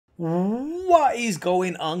What is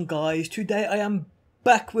going on, guys? Today I am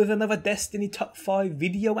back with another Destiny top 5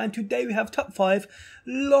 video, and today we have top 5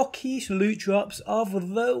 luckiest loot drops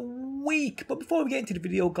of the week. But before we get into the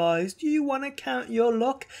video, guys, do you want to count your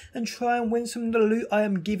luck and try and win some of the loot I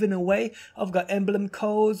am giving away? I've got emblem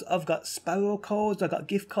codes, I've got sparrow codes, I've got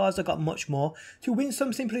gift cards, I've got much more. To win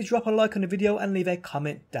some, simply drop a like on the video and leave a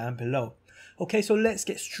comment down below. Okay, so let's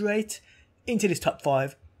get straight into this top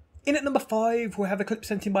 5. In at number 5, we have a clip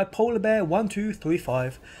sent in by Polar Bear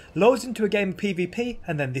 1235. Loads into a game of PvP,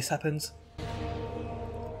 and then this happens.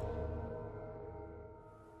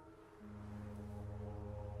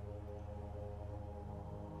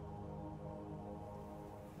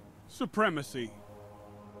 Supremacy.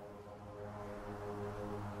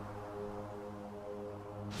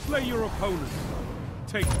 Slay your opponent.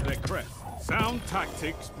 Take their crest. Sound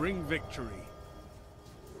tactics bring victory.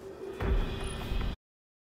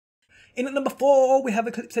 In at number 4, we have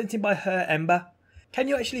a clip sent in by Her Ember. Can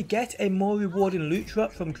you actually get a more rewarding loot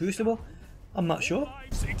drop from Crucible? I'm not sure.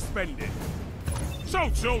 Lives expended.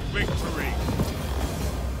 Social victory.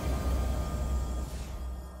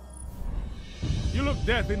 You look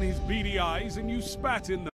death in his beady eyes and you spat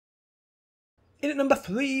in them. In at number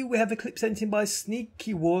 3, we have a clip sent in by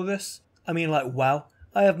Sneaky Walrus. I mean, like, wow.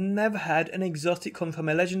 I have never had an exotic come from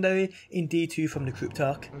a legendary in D2 from the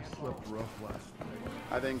Cryptarch.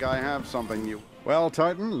 I think I have something new. Well,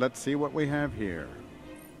 Titan, let's see what we have here.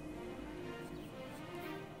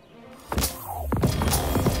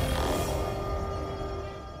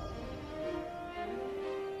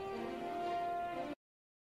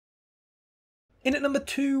 In at number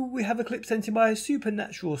 2, we have a clip sent in by a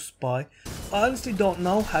Supernatural Spy. I honestly don't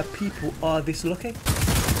know how people are this lucky.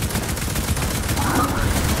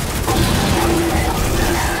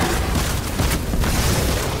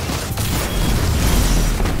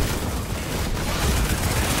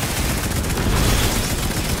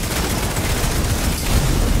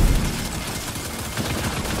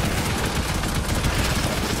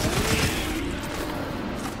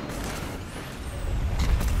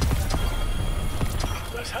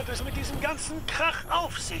 Was hat es mit diesem ganzen Krach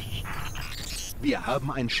auf sich? Wir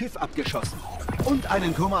haben ein Schiff abgeschossen und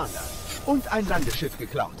einen Commander und ein Landeschiff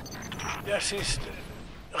geklaut. Das ist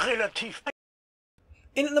relativ...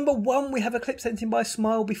 In at number 1, we have a clip sent in by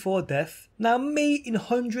Smile Before Death. Now, me in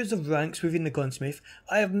hundreds of ranks within the Gunsmith,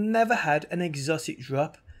 I have never had an exotic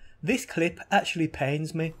drop. This clip actually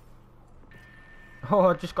pains me. Oh,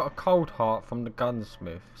 I just got a cold heart from the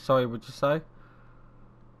Gunsmith. Sorry, what'd you say?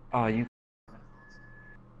 Oh, you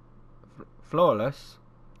Flawless?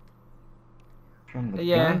 from the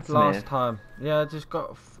Yeah, gunsmith. last time. Yeah, I just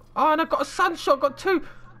got... Oh, and I've got a sunshot.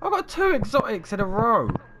 I've got two exotics in a row.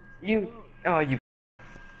 You... Oh, you...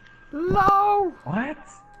 Low! What?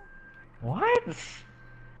 What?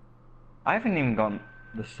 I haven't even gotten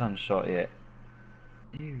the sunshot yet.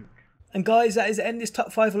 You... And guys, that is the end of this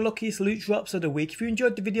top 5 luckiest loot drops of the week. If you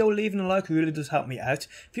enjoyed the video, leaving a like really does help me out.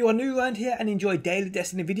 If you are new around here and enjoy daily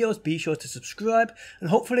Destiny videos, be sure to subscribe. And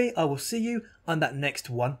hopefully I will see you on that next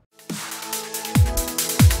one.